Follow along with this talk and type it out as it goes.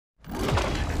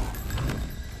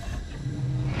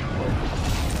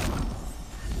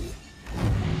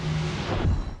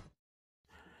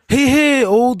Hey,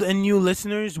 old and new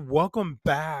listeners, welcome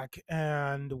back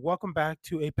and welcome back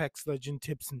to Apex Legend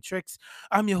Tips and Tricks.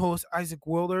 I'm your host, Isaac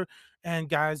Wilder. And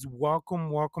guys,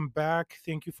 welcome back.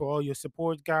 Thank you for all your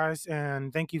support, guys.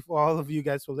 And thank you for all of you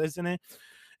guys for listening.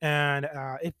 And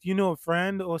if you know a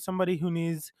friend or somebody who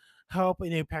needs help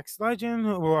in Apex Legend,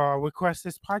 or request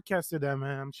this podcast to them,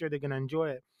 and I'm sure they're going to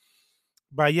enjoy it.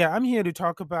 But yeah, I'm here to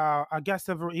talk about, I got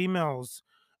several emails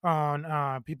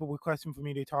on people requesting for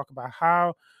me to talk about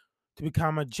how to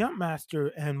become a jump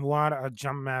master and what a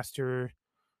jump master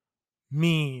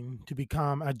mean to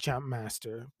become a jump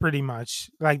master, pretty much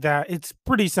like that. It's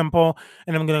pretty simple,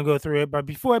 and I'm gonna go through it. But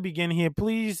before I begin here,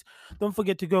 please don't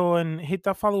forget to go and hit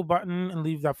that follow button and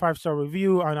leave that 5-star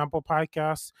review on Apple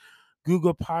Podcasts,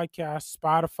 Google Podcasts,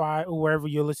 Spotify, or wherever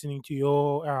you're listening to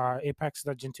your Apex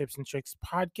Legend Tips and Tricks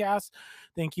podcast.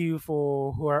 Thank you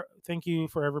for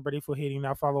everybody for hitting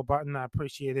that follow button. I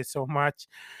appreciate it so much.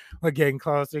 We're getting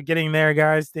closer, getting there,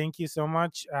 guys. Thank you so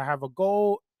much. I have a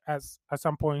goal as at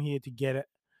some point here to get it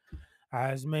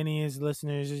as many as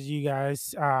listeners as you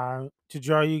guys, to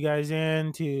draw you guys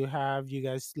in, to have you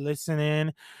guys listen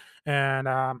in, and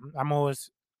I'm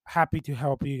always happy to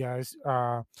help you guys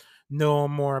know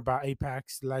more about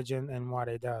Apex Legend and what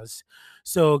it does.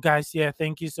 So, guys, yeah,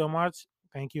 thank you so much.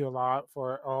 Thank you a lot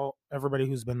for all everybody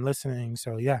who's been listening.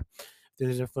 So, yeah, if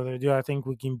there's no further ado, I think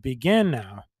we can begin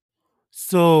now.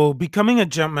 So becoming a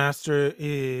jump master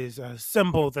is a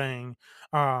simple thing.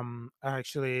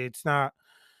 Actually, it's not.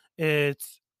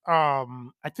 It's I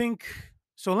think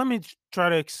so. Let me try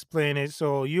to explain it.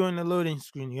 So you're in the loading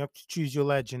screen. You have to choose your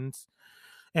legends,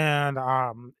 and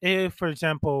if for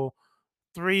example,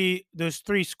 there's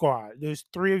three squad. There's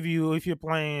three of you. If you're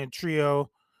playing a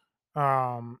trio,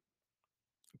 um,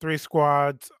 three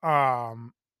squads.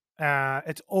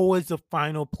 It's always the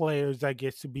final players that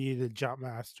gets to be the jump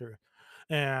master,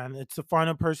 and it's the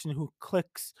final person who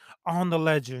clicks on the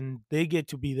legend. They get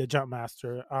to be the jump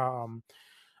master.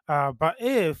 But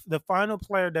if the final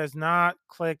player does not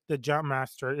click the jump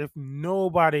master, if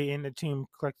nobody in the team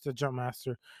clicks the jump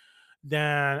master,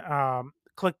 then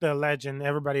click the legend.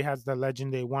 Everybody has the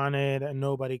legend they wanted, and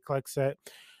nobody clicks it.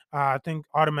 I think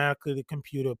automatically the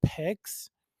computer picks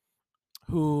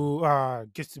who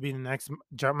gets to be the next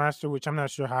jump master, which I'm not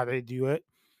sure how they do it.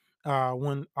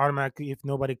 When automatically, if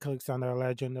nobody clicks on their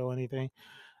legend or anything,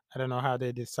 I don't know how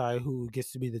they decide who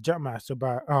gets to be the jump master.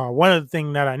 But one of the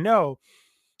things that I know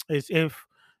is if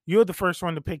you're the first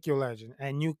one to pick your legend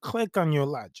and you click on your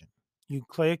legend, you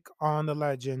click on the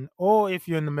legend, or if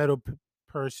you're in the middle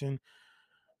person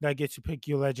that gets to pick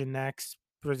your legend next.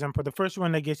 For example, the first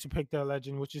one that gets to pick their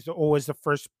legend, which is always the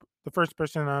first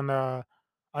person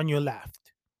on your left.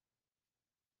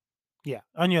 Yeah,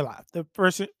 on your left. The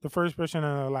first person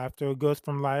on the left, so it goes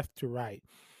from left to right.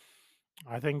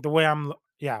 I think the way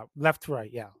yeah, left to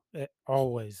right, yeah. It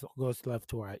always goes left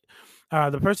to right.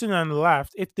 The person on the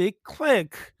left, if they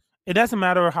click, it doesn't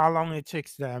matter how long it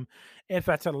takes them. If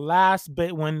at the last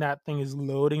bit when that thing is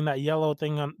loading, that yellow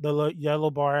thing on the yellow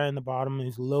bar in the bottom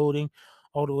is loading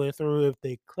all the way through. If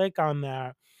they click on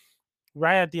that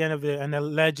right at the end of it, and the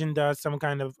legend does some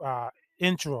kind of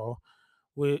intro,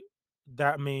 with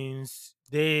that means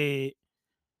they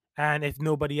and if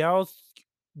nobody else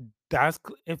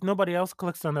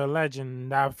clicks on the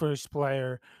legend, that first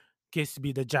player gets to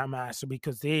be the jump master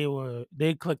because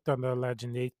they clicked on the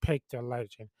legend, they picked a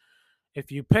legend. If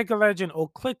you pick a legend or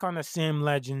click on the same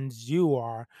legends you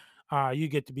are, you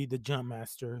get to be the jump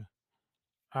master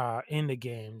in the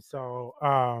game. So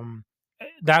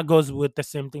that goes with the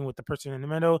same thing with the person in the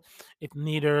middle. If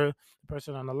neither the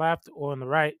person on the left or on the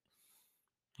right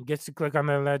gets to click on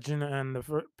their legend, and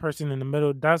the person in the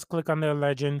middle does click on their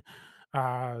legend,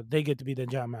 they get to be the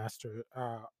jump master.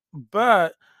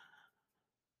 But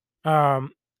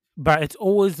um, but it's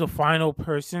always the final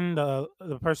person, the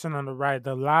person on the right,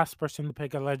 the last person to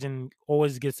pick a legend,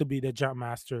 always gets to be the jump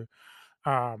master.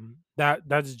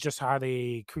 That's just how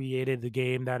they created the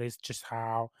game. That is just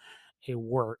how it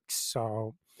works.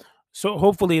 So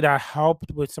hopefully that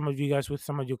helped with some of you guys with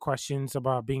some of your questions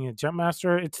about being a jump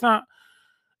master. It's not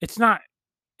it's not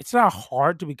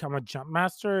hard to become a jump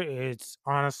master. It's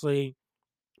honestly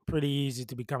pretty easy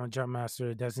to become a jump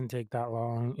master. It doesn't take that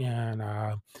long, and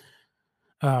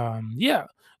yeah.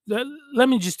 Let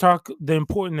me just talk the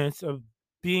importance of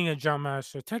being a jump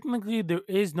master. Technically, there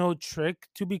is no trick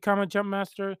to become a jump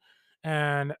master,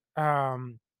 and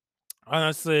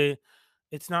honestly,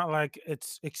 it's not like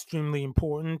it's extremely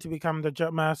important to become the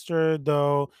jump master.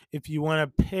 Though, if you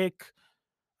want to pick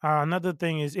another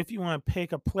thing is if you want to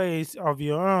pick a place of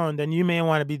your own, then you may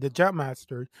want to be the jump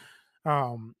master.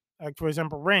 Like for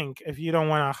example, rank. If you don't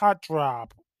want a hot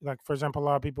drop, like for example, a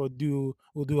lot of people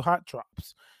will do hot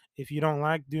drops. If you don't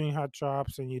like doing hot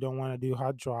drops and you don't want to do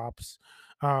hot drops,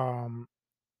 um,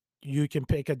 you can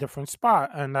pick a different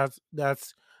spot, and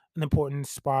that's an important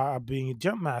spot of being a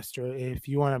jump master. If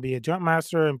you want to be a jump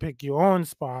master and pick your own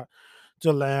spot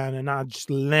to land and not just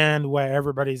land where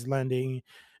everybody's landing,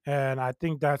 and I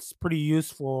think that's pretty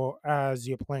useful as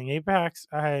you're playing Apex.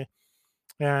 I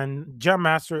and jump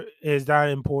master is that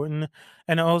important,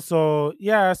 and also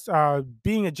yes,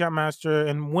 being a jump master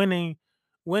and winning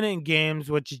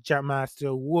games with your jump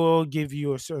master will give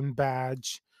you a certain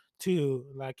badge too.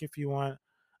 Like if you want,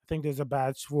 I think there's a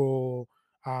badge for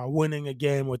winning a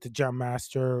game with the jump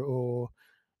master or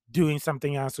doing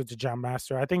something else with the jump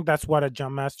master. I think that's what a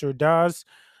jump master does.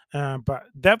 But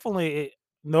definitely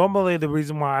normally the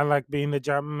reason why I like being the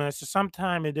jump master,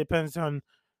 sometimes it depends on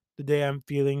the day I'm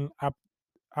feeling up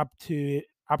to it.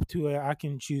 I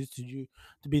can choose to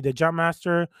be the jump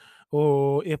master,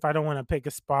 or if I don't want to pick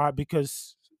a spot,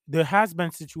 because there has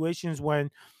been situations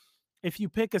when if you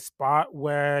pick a spot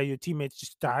where your teammates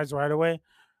just dies right away,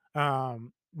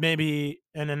 maybe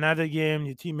in another game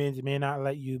your teammates may not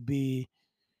let you be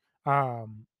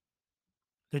um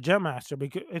the jump master,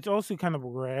 because it's also kind of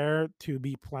rare to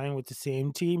be playing with the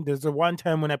same team. There's a one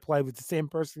time when I played with the same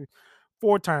person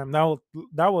 4 times.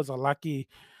 That was a lucky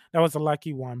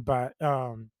one. But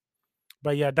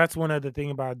yeah, that's one other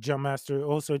thing about Jump Master.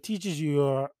 Also, it teaches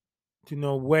you to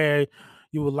know where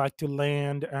you would like to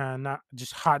land and not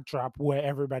just hot drop where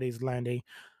everybody's landing.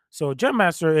 So Jump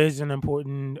Master is an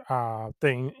important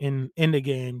thing in the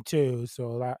game too.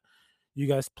 So that you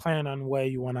guys plan on where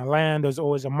you want to land. There's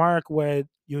always a mark where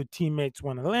your teammates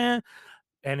want to land,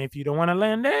 and if you don't want to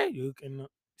land there, you can.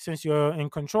 Since you're in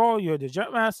control, you're the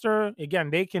Jump Master. Again,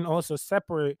 they can also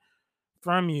separate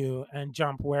from you and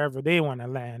jump wherever they want to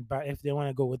land. But if they want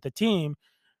to go with the team,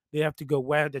 they have to go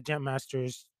where the Jump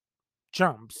Masters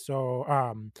jump. So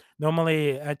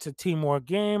normally it's a teamwork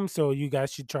game. So you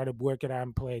guys should try to work it out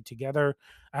and play it together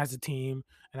as a team.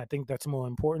 And I think that's more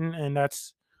important. And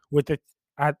that's with the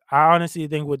I honestly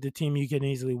think with the team you can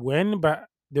easily win, but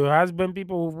there has been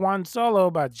people who've won solo,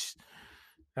 but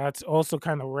that's also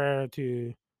kind of rare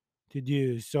to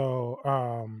do. So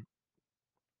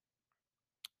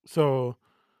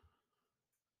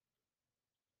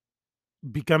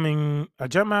becoming a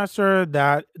jump master,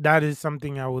 that is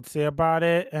something I would say about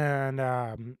it, and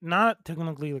not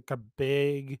technically like a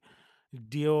big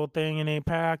deal thing in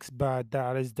Apex, but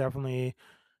that is definitely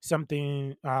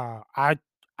something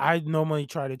I normally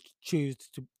try to choose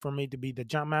to for me to be the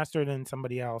jump master, than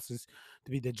somebody else's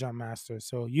to be the jump master.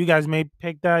 So you guys may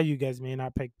pick that, you guys may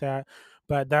not pick that,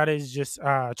 but that is just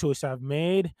a choice I've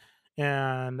made,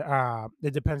 and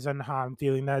it depends on how I'm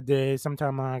feeling that day. Sometimes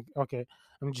I'm like, okay,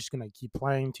 I'm just gonna keep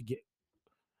playing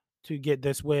to get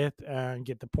this with and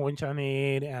get the points I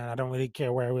need, and I don't really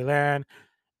care where we land.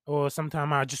 Or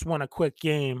sometimes I just want a quick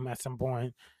game at some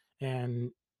point,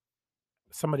 and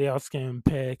somebody else can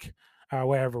pick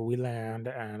wherever we land,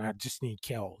 and I just need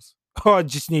kills. Oh, I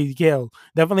just need kills.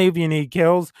 Definitely, if you need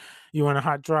kills, you want a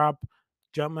hot drop.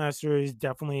 Jump Master is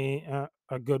definitely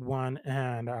a good one,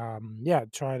 and yeah,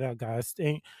 try it out, guys.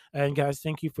 And guys,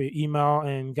 thank you for your email,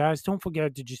 and guys, don't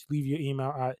forget to just leave your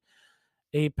email at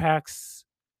Apex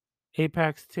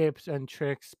Apex Tips and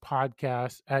Tricks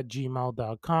Podcast at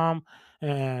gmail.com,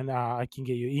 and I can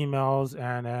get your emails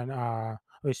and then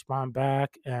respond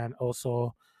back, and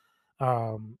also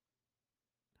um,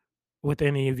 with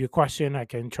any of your question I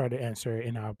can try to answer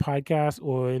in our podcast,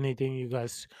 or anything you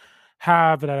guys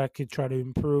have that I could try to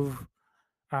improve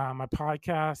my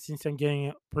podcast. Since I'm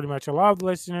getting pretty much a lot of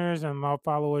listeners and a lot of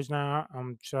followers now,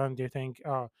 I'm trying to think,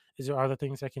 is there other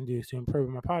things I can do to improve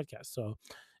my podcast? So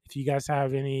if you guys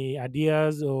have any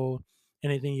ideas or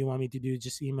anything you want me to do,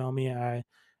 just email me at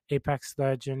Apex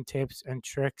Legend Tips and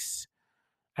Tricks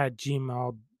at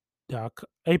gmail.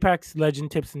 Apex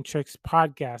Legend Tips and Tricks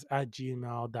Podcast at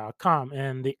gmail.com.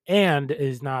 And the and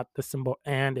is not the symbol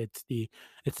and, it's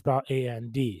spelled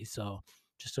AND. So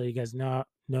just so you guys know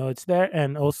it's there.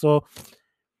 And also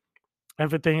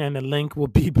everything and the link will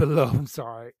be below. I'm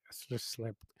sorry, I just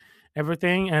slipped.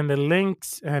 Everything and the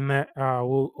links and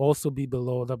will also be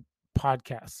below the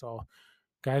podcast. So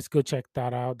guys, go check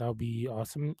that out. That'll be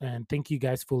awesome. And thank you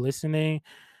guys for listening.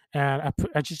 And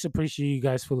I just appreciate you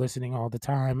guys for listening all the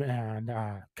time, and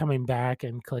coming back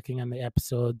and clicking on the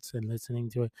episodes and listening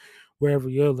to it wherever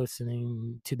you're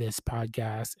listening to this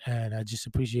podcast. And I just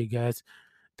appreciate you guys.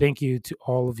 Thank you to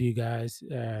all of you guys.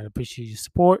 Appreciate your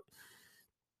support.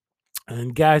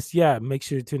 And guys, yeah, make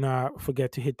sure to not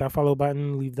forget to hit that follow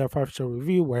button, leave that 5-star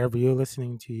review wherever you're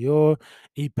listening to your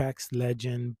Apex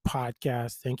Legend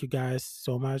podcast. Thank you guys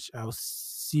so much. I'll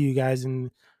see you guys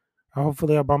in.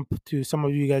 Hopefully, I'll bump to some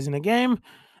of you guys in the game.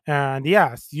 And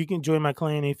yes, you can join my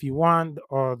clan if you want,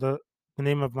 or the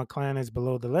name of my clan is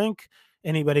below the link.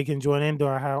 Anybody can join in, though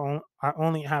I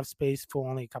only have space for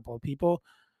only a couple of people.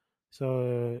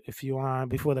 So if you want,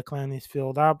 before the clan is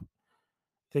filled up,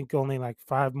 I think only like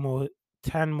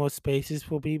 10 more spaces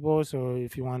for people. So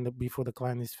if you want to, before the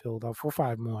clan is filled up, for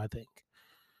 5 more, I think.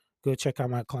 Go check out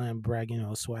my clan, bragging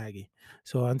or swaggy.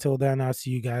 So until then, I'll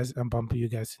see you guys and bump you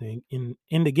guys in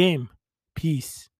the game. Peace.